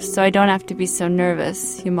Mahmoud lives, so I don't have to be so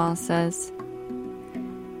nervous, Yamal says.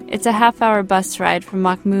 It's a half-hour bus ride from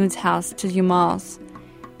Mahmoud's house to Yamal's.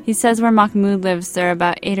 He says where Mahmoud lives there are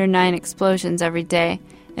about 8 or 9 explosions every day,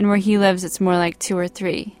 and where he lives it's more like 2 or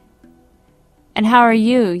 3. And how are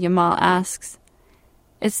you? Yamal asks.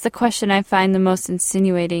 It's the question I find the most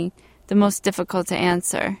insinuating, the most difficult to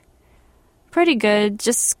answer. Pretty good,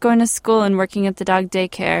 just going to school and working at the dog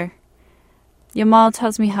daycare. Yamal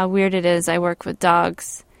tells me how weird it is I work with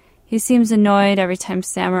dogs. He seems annoyed every time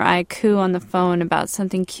Sam or I coo on the phone about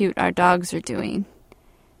something cute our dogs are doing.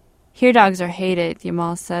 Here dogs are hated,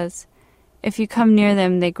 Yamal says. If you come near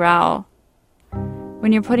them, they growl.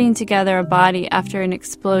 When you're putting together a body after an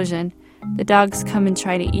explosion, the dogs come and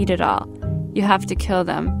try to eat it all. You have to kill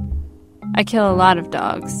them. I kill a lot of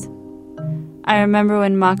dogs. I remember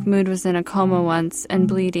when Mahmoud was in a coma once and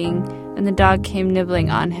bleeding, and the dog came nibbling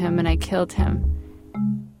on him and I killed him.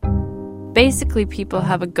 Basically, people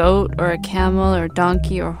have a goat or a camel or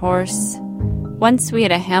donkey or horse. Once we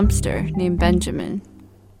had a hamster named Benjamin.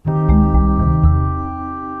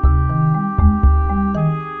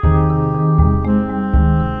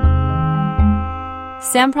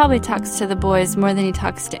 Sam probably talks to the boys more than he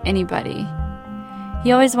talks to anybody.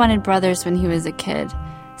 He always wanted brothers when he was a kid.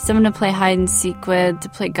 Someone to play hide and seek with, to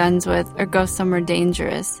play guns with, or go somewhere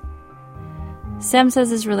dangerous. Sam says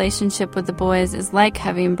his relationship with the boys is like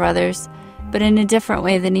having brothers, but in a different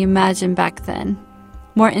way than he imagined back then.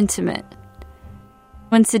 More intimate.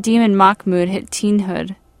 When Sadim and Mahmoud hit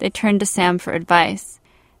teenhood, they turned to Sam for advice.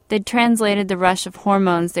 They'd translated the rush of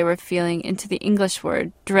hormones they were feeling into the English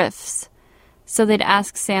word, drifts. So they'd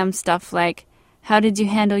ask Sam stuff like, how did you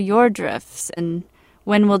handle your drifts? And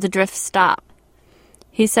when will the drifts stop?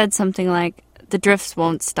 He said something like, the drifts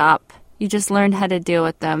won't stop. You just learn how to deal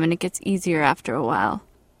with them and it gets easier after a while.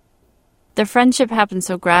 Their friendship happened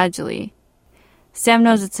so gradually. Sam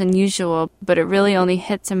knows it's unusual, but it really only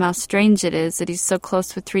hits him how strange it is that he's so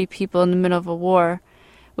close with 3 people in the middle of a war.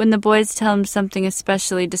 When the boys tell him something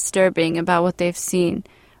especially disturbing about what they've seen,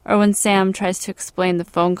 or when Sam tries to explain the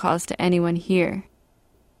phone calls to anyone here.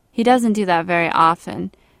 He doesn't do that very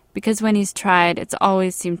often, because when he's tried, it's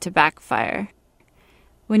always seemed to backfire.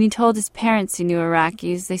 When he told his parents he knew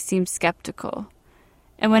Iraqis, they seemed skeptical.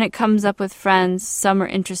 And when it comes up with friends, some are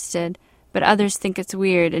interested, but others think it's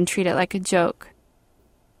weird and treat it like a joke.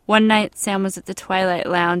 One night, Sam was at the Twilight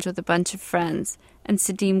Lounge with a bunch of friends, and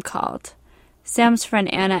Sadim called. Sam's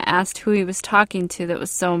friend Anna asked who he was talking to that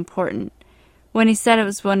was so important. When he said it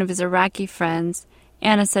was one of his Iraqi friends,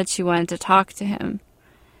 Anna said she wanted to talk to him.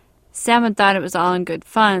 Sam had thought it was all in good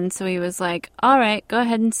fun, so he was like, all right, go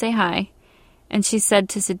ahead and say hi. and she said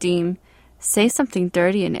to Sadim, "Say something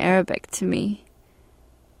dirty in Arabic to me."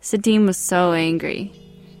 Sadim was so angry.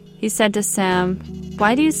 He said to Sam,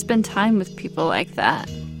 "Why do you spend time with people like that?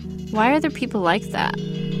 Why are there people like that?"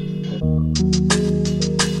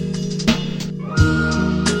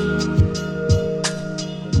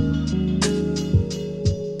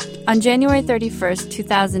 On January 31st,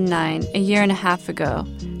 2009, a year and a half ago,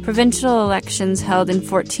 provincial elections held in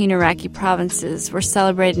 14 Iraqi provinces were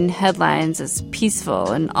celebrated in headlines as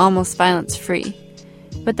peaceful and almost violence-free.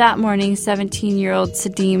 But that morning, 17-year-old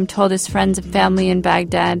Sadim told his friends and family in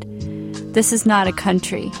Baghdad, "This is not a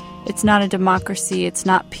country. It's not a democracy. It's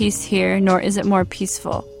not peace here, nor is it more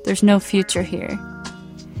peaceful. There's no future here."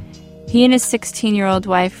 He and his 16-year-old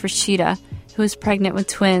wife, Rashida, who was pregnant with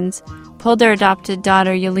twins, pulled their adopted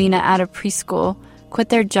daughter, Yelena, out of preschool, quit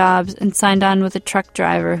their jobs, and signed on with a truck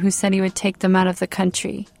driver who said he would take them out of the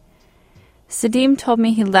country. Sadim told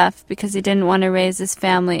me he left because he didn't want to raise his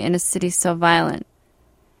family in a city so violent.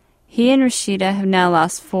 He and Rashida have now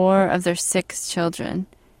lost 4 of their 6 children,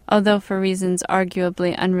 although for reasons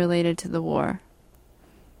arguably unrelated to the war.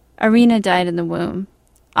 Arina died in the womb.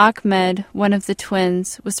 Ahmed, one of the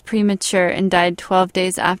twins, was premature and died 12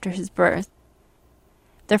 days after his birth.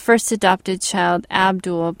 Their first adopted child,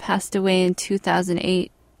 Abdul, passed away in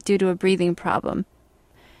 2008 due to a breathing problem.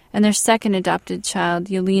 And their second adopted child,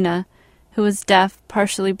 Yelena, who was deaf,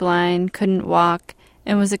 partially blind, couldn't walk,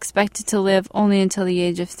 and was expected to live only until the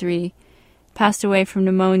age of 3, passed away from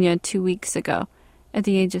pneumonia 2 weeks ago, at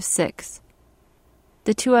the age of 6.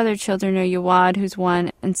 The 2 other children are Yawad, who's 1,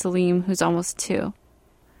 and Salim, who's almost 2.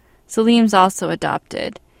 Salim's also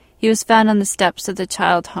adopted. He was found on the steps of the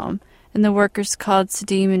child home, and the workers called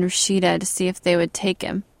Sadim and Rashida to see if they would take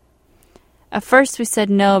him. At first we said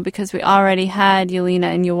no because we already had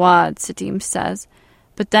Yelena and Yawad, Sadim says,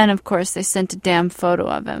 but then, of course, they sent a damn photo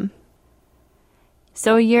of him.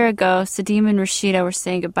 So a year ago, Sadim and Rashida were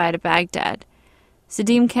saying goodbye to Baghdad.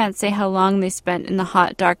 Sadim can't say how long they spent in the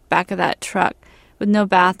hot, dark back of that truck, with no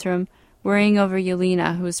bathroom, worrying over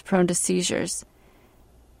Yelena, who was prone to seizures.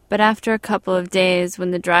 But after a couple of days,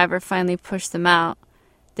 when the driver finally pushed them out,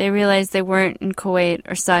 they realized they weren't in Kuwait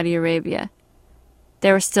or Saudi Arabia.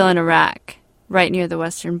 They were still in Iraq, right near the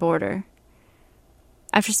western border.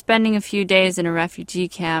 After spending a few days in a refugee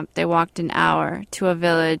camp, they walked an hour to a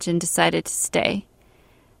village and decided to stay.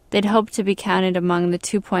 They'd hoped to be counted among the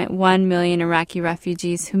 2.1 million Iraqi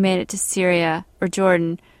refugees who made it to Syria or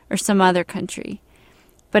Jordan or some other country.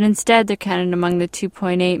 But instead they're counted among the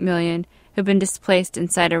 2.8 million who've been displaced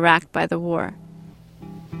inside Iraq by the war.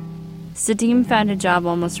 Sadim found a job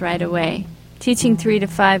almost right away, teaching 3 to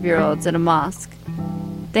 5-year-olds at a mosque.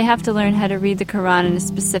 They have to learn how to read the Quran in a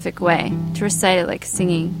specific way, to recite it like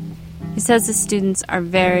singing. He says the students are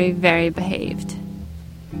very, very behaved.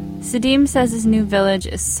 Sadim says his new village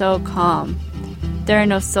is so calm. There are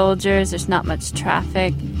no soldiers, there's not much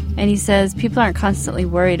traffic, and he says people aren't constantly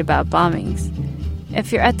worried about bombings.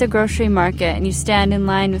 If you're at the grocery market and you stand in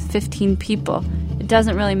line with 15 people, it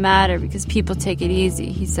doesn't really matter because people take it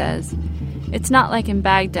easy, he says. It's not like in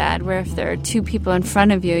Baghdad where if there are 2 people in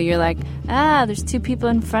front of you, you're like, there's 2 people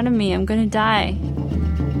in front of me, I'm gonna die.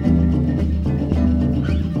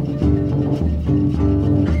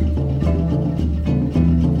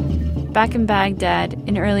 Back in Baghdad,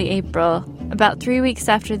 in early April, about 3 weeks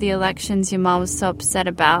after the elections Yamal was so upset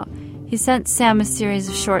about, he sent Sam a series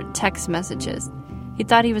of short text messages. He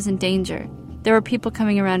thought he was in danger. There were people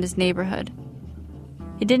coming around his neighborhood.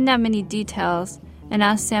 He didn't have many details and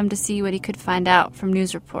asked Sam to see what he could find out from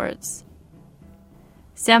news reports.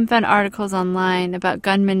 Sam found articles online about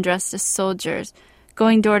gunmen dressed as soldiers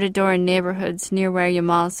going door to door in neighborhoods near where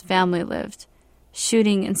Yamal's family lived,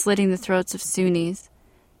 shooting and slitting the throats of Sunnis.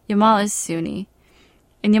 Yamal is Sunni,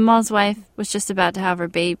 and Yamal's wife was just about to have her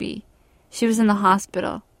baby. She was in the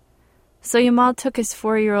hospital. So Yamal took his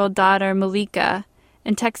 4-year-old daughter, Malika,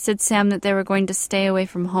 and texted Sam that they were going to stay away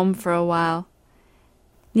from home for a while.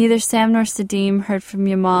 Neither Sam nor Sadim heard from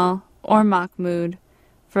Yamal or Mahmoud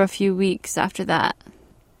for a few weeks after that.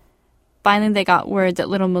 Finally, they got word that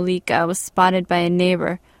little Malika was spotted by a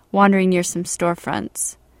neighbor wandering near some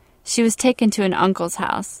storefronts. She was taken to an uncle's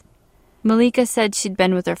house. Malika said she'd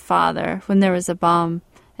been with her father when there was a bomb,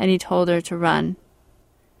 and he told her to run.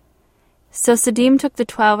 So Sadim took the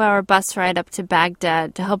 12-hour bus ride up to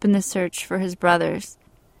Baghdad to help in the search for his brothers.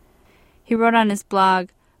 He wrote on his blog,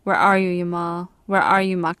 "Where are you, Yamal? Where are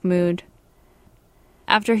you, Mahmoud?"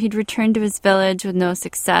 After he'd returned to his village with no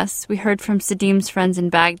success, we heard from Sadim's friends in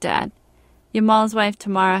Baghdad. Yamal's wife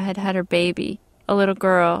Tamara had had her baby, a little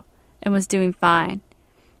girl, and was doing fine.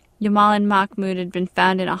 Yamal and Mahmoud had been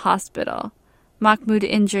found in a hospital. Mahmoud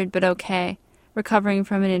injured but okay. recovering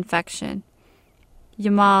from an infection.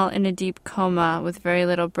 Yamal in a deep coma with very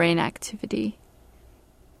little brain activity.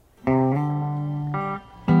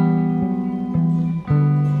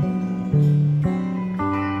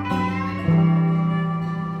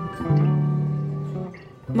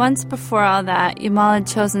 Months before all that, Yamal had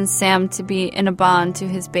chosen Sam to be in a bond to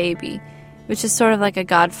his baby, which is sort of like a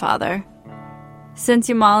godfather. Since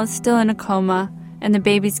Yamal is still in a coma, and the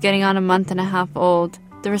baby's getting on a month and a half old,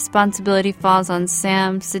 the responsibility falls on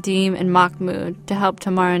Sam, Sadim, and Mahmoud to help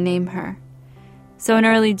Tamara name her. So in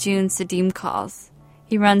early June, Sadim calls.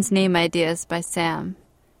 He runs name ideas by Sam.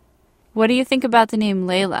 What do you think about the name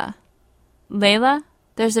Layla? Layla?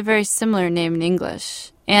 There's a very similar name in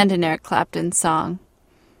English, and an Eric Clapton song.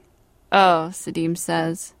 Oh, Sadim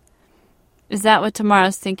says. Is that what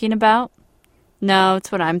Tamara's thinking about? No,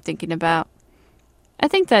 it's what I'm thinking about. I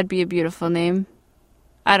think that'd be a beautiful name.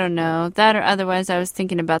 I don't know, that or otherwise I was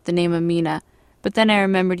thinking about the name Amina, but then I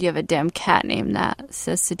remembered you have a damn cat named that,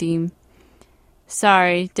 says Sadim.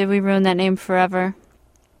 Sorry, did we ruin that name forever?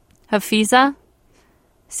 Hafiza?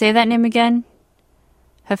 Say that name again.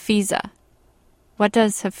 Hafiza. What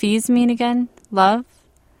does Hafiz mean again? Love?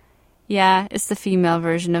 Yeah, it's the female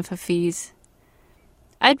version of Hafiz.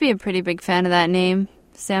 I'd be a pretty big fan of that name,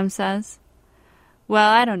 Sam says. Well,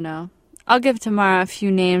 I don't know. I'll give Tamara a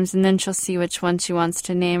few names and then she'll see which one she wants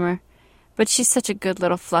to name her. But she's such a good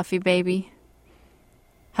little fluffy baby.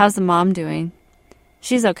 How's the mom doing?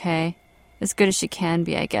 She's okay. As good as she can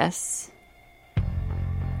be, I guess.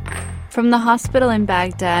 From the hospital in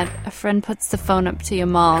Baghdad, a friend puts the phone up to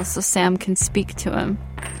Yamal so Sam can speak to him.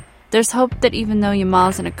 There's hope that even though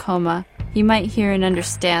Yamal's in a coma, he might hear and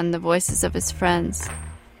understand the voices of his friends.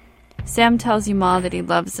 Sam tells Yamal that he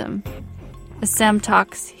loves him. As Sam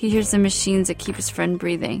talks, he hears the machines that keep his friend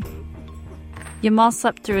breathing. Yamal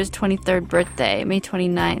slept through his 23rd birthday, May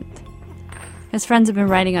 29th. His friends have been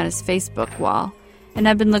writing on his Facebook wall, and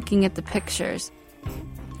I've been looking at the pictures.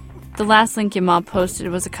 The last link Yamal posted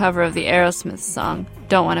was a cover of the Aerosmith song,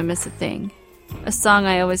 Don't Want to Miss a Thing. A song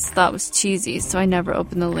I always thought was cheesy, so I never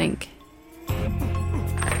opened the link.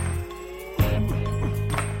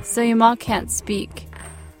 So Yamal can't speak,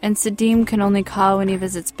 and Sadim can only call when he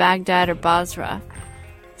visits Baghdad or Basra.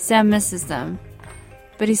 Sam misses them,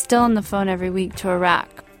 but he's still on the phone every week to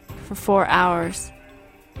Iraq for 4 hours.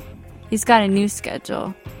 He's got a new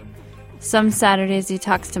schedule. Some Saturdays he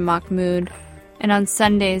talks to Mahmoud, and on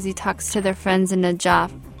Sundays he talks to their friends in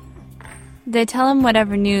Najaf. They tell him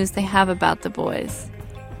whatever news they have about the boys.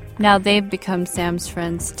 Now they've become Sam's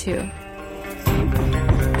friends too.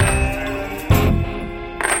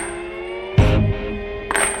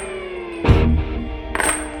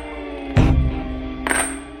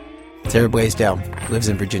 Sarah Blaisdell lives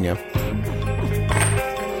in Virginia.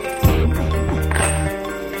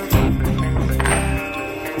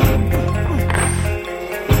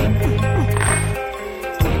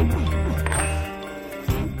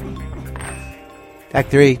 Act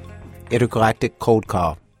 3, Intergalactic Cold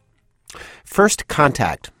Call. First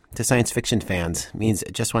contact to science fiction fans means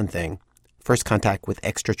just one thing: first contact with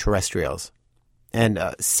extraterrestrials. And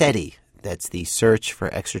SETI, that's the Search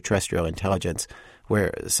for Extraterrestrial Intelligence,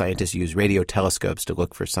 where scientists use radio telescopes to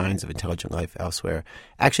look for signs of intelligent life elsewhere,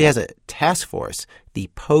 actually has a task force, the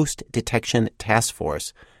Post-Detection Task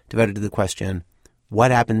Force, devoted to the question, what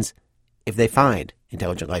happens if they find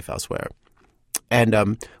intelligent life elsewhere? And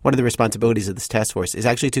one of the responsibilities of this task force is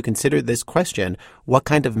actually to consider this question: what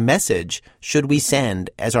kind of message should we send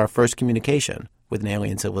as our first communication with an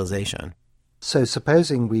alien civilization? So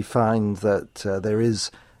supposing we find that there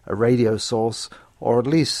is a radio source, or at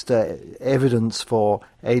least evidence for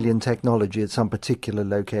alien technology at some particular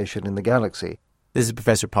location in the galaxy. This is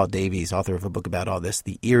Professor Paul Davies, author of a book about all this,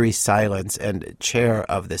 The Eerie Silence, and chair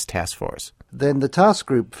of this task force. Then the task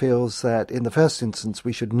group feels that in the first instance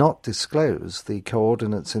we should not disclose the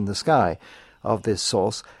coordinates in the sky of this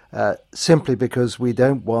source, simply because we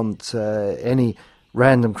don't want any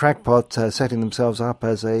random crackpot setting themselves up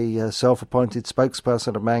as a self-appointed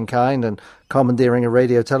spokesperson of mankind and commandeering a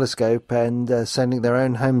radio telescope and sending their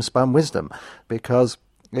own homespun wisdom. Because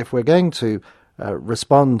if we're going to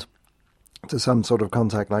respond to some sort of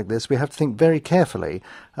contact like this, we have to think very carefully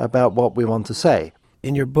about what we want to say.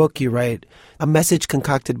 In your book, you write, a message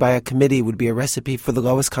concocted by a committee would be a recipe for the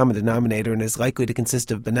lowest common denominator and is likely to consist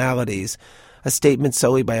of banalities. A statement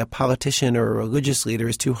solely by a politician or a religious leader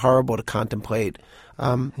is too horrible to contemplate.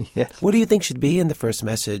 Yes. What do you think should be in the first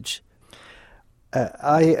message?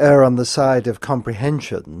 I err on the side of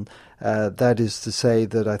comprehension. That is to say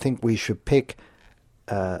that I think we should pick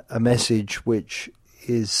a message which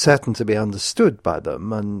is certain to be understood by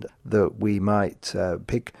them, and that we might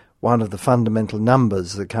pick one of the fundamental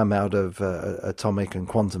numbers that come out of atomic and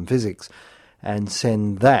quantum physics and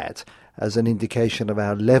send that as an indication of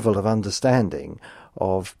our level of understanding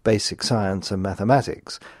of basic science and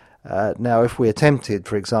mathematics. Now, if we attempted,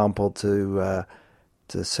 for example, to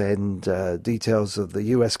send details of the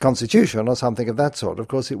US Constitution or something of that sort, of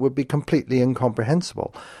course, it would be completely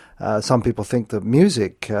incomprehensible. Some people think that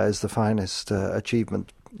music is the finest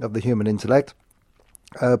achievement of the human intellect,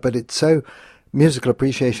 but it's so musical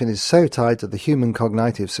appreciation is so tied to the human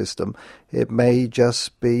cognitive system, it may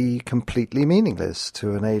just be completely meaningless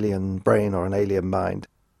to an alien brain or an alien mind.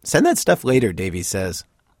 Send that stuff later, Davies says,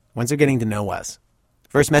 once they're getting to know us.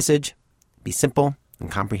 First message, be simple and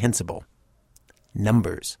comprehensible.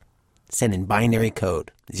 Numbers. Send in binary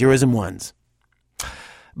code, zeros and ones.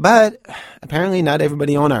 But apparently not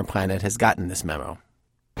everybody on our planet has gotten this memo.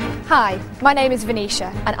 Hi, my name is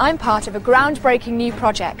Venetia, and I'm part of a groundbreaking new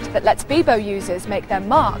project that lets Bebo users make their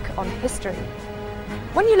mark on history.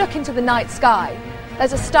 When you look into the night sky,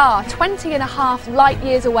 there's a star 20.5 light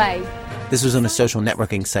years away. This was on a social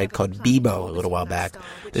networking site called Bebo a little while back.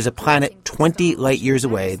 There's a planet 20 light years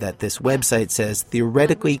away that this website says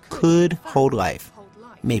theoretically could hold life.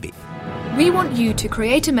 Maybe. We want you to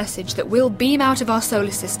create a message that will beam out of our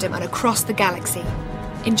solar system and across the galaxy.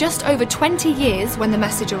 In just over 20 years, when the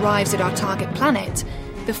message arrives at our target planet,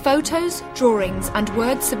 the photos, drawings, and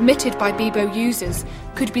words submitted by Bebo users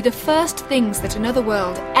could be the first things that another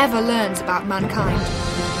world ever learns about mankind.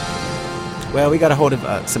 Well, we got a hold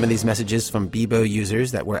of some of these messages from Bebo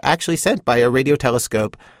users that were actually sent by a radio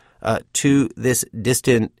telescope to this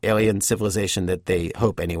distant alien civilization that they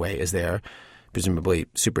hope, anyway, is there, presumably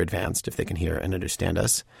super advanced if they can hear and understand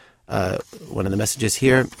us. One of the messages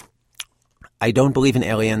here, I don't believe in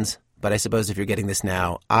aliens, but I suppose if you're getting this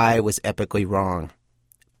now, I was epically wrong.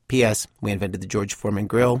 P.S. We invented the George Foreman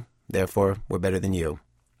grill, therefore we're better than you.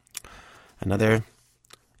 Another,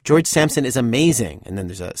 George Sampson is amazing. And then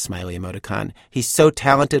there's a smiley emoticon. He's so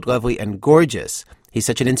talented, lovely, and gorgeous. He's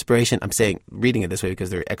such an inspiration. I'm reading it this way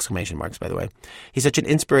because there are exclamation marks, by the way. He's such an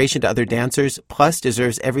inspiration to other dancers, plus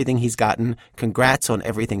deserves everything he's gotten. Congrats on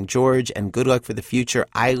everything, George, and good luck for the future.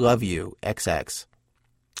 I love you, XX.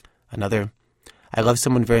 Another, I love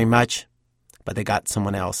someone very much, but they got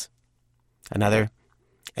someone else. Another,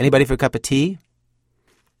 anybody for a cup of tea?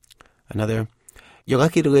 Another, you're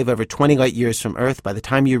lucky to live over 20 light years from Earth. By the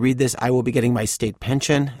time you read this, I will be getting my state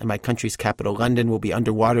pension, and my country's capital, London, will be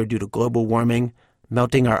underwater due to global warming,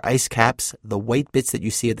 melting our ice caps, the white bits that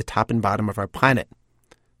you see at the top and bottom of our planet.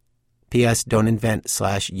 P.S. Don't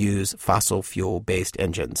invent/use fossil fuel-based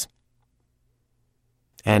engines.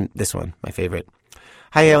 And this one, my favorite.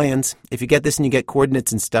 Hi, aliens. If you get this and you get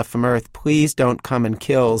coordinates and stuff from Earth, please don't come and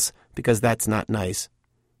kills, because that's not nice.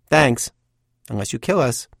 Thanks. Unless you kill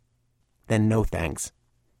us, then no thanks.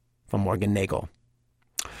 From Morgan Nagel.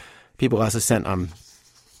 People also sent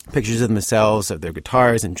pictures of themselves, of their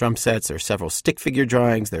guitars and drum sets. There are several stick figure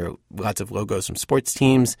drawings. There are lots of logos from sports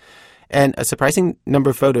teams. And a surprising number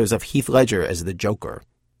of photos of Heath Ledger as the Joker.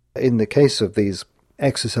 In the case of these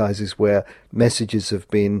exercises where messages have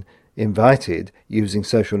been invited using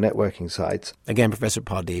social networking sites. Again, Professor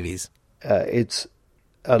Paul Davies. It's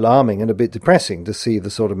alarming and a bit depressing to see the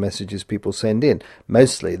sort of messages people send in.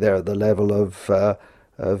 Mostly they're at the level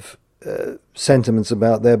of sentiments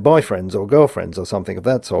about their boyfriends or girlfriends or something of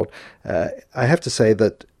that sort. I have to say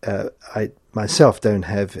that I myself don't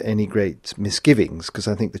have any great misgivings, because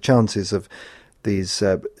I think the chances of these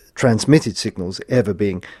transmitted signals ever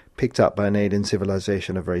being picked up by an alien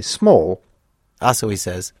civilization are very small. Also, he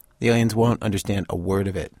says, the aliens won't understand a word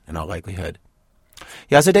of it, in all likelihood.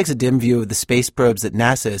 He also takes a dim view of the space probes that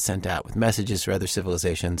NASA has sent out with messages for other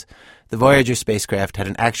civilizations. The Voyager spacecraft had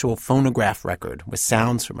an actual phonograph record with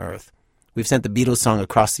sounds from Earth. We've sent the Beatles song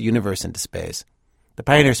Across the Universe into space. The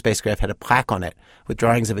Pioneer spacecraft had a plaque on it with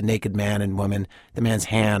drawings of a naked man and woman, the man's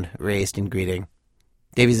hand raised in greeting.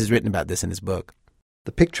 Davies has written about this in his book.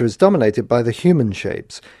 The picture is dominated by the human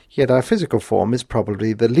shapes, yet our physical form is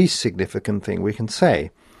probably the least significant thing we can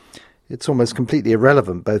say. It's almost completely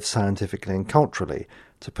irrelevant, both scientifically and culturally.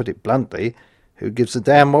 To put it bluntly, who gives a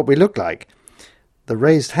damn what we look like? The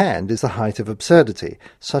raised hand is the height of absurdity.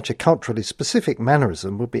 Such a culturally specific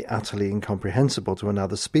mannerism would be utterly incomprehensible to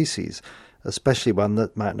another species, especially one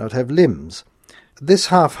that might not have limbs. This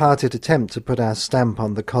half-hearted attempt to put our stamp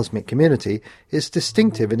on the cosmic community is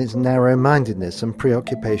distinctive in its narrow-mindedness and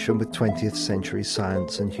preoccupation with 20th century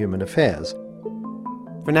science and human affairs.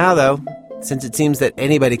 For now, though, since it seems that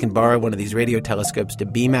anybody can borrow one of these radio telescopes to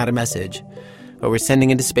beam out a message, what we're sending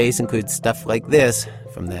into space includes stuff like this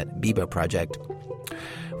from that Bebo project.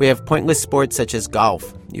 We have pointless sports such as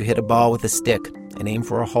golf. You hit a ball with a stick. an aim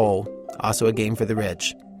for a hole, also a game for the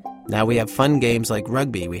rich. Now we have fun games like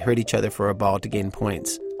rugby. We hurt each other for a ball to gain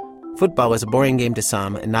points. Football is a boring game to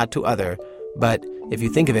some and not to other, but if you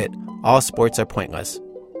think of it, all sports are pointless.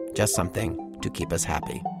 Just something to keep us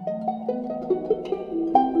happy.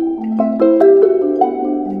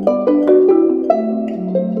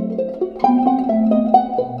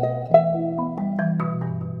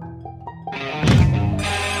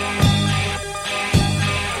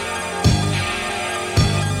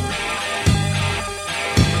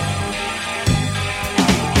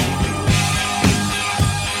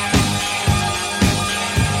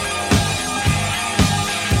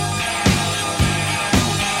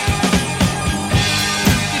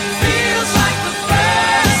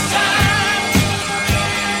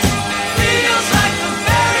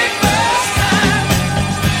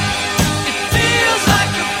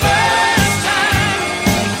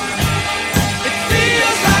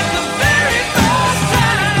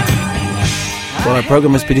 Well, our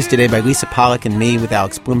program was produced today by Lisa Pollack and me, with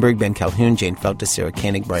Alex Bloomberg, Ben Calhoun, Jane Feltus, Sarah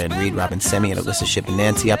Koenig, Brian Reed, Robin Semi, and Alyssa Shipp and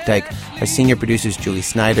Nancy Updike. Our senior producers, Julie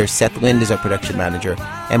Snyder. Seth Lind is our production manager.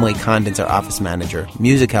 Emily Condon's our office manager.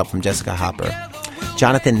 Music help from Jessica Hopper.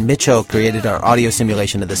 Jonathan Mitchell created our audio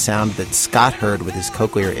simulation of the sound that Scott heard with his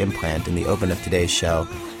cochlear implant in the open of today's show.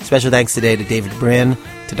 Special thanks today to David Brin,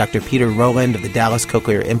 to Dr. Peter Rowland of the Dallas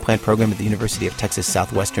Cochlear Implant Program at the University of Texas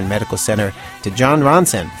Southwestern Medical Center, to John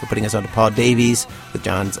Ronson for putting us on to Paul Davies with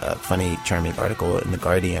John's funny, charming article in The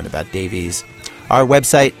Guardian about Davies. Our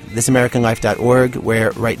website, thisamericanlife.org, where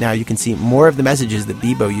right now you can see more of the messages that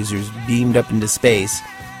Bebo users beamed up into space,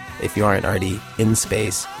 if you aren't already in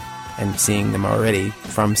space and seeing them already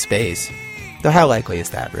from space. Though how likely is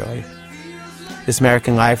that, really? This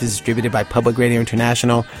American Life is distributed by Public Radio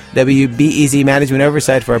International. WBEZ management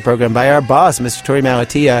oversight for our program by our boss, Mr. Tori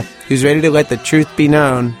Malatia, who's ready to let the truth be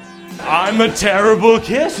known. I'm a terrible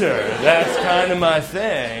kisser. That's kind of my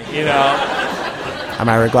thing, you know. I'm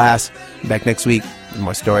Ira Glass. Back next week with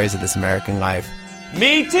more stories of This American Life.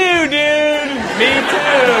 Me too, dude. Me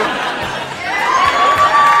too.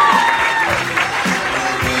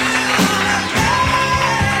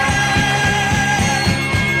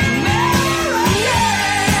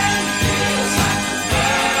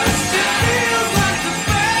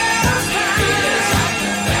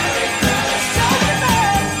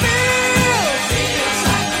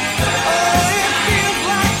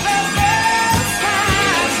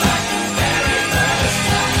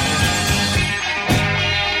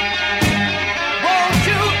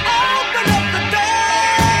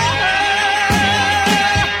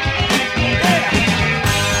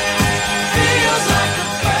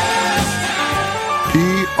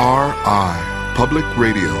 PRI, Public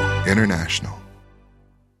Radio International.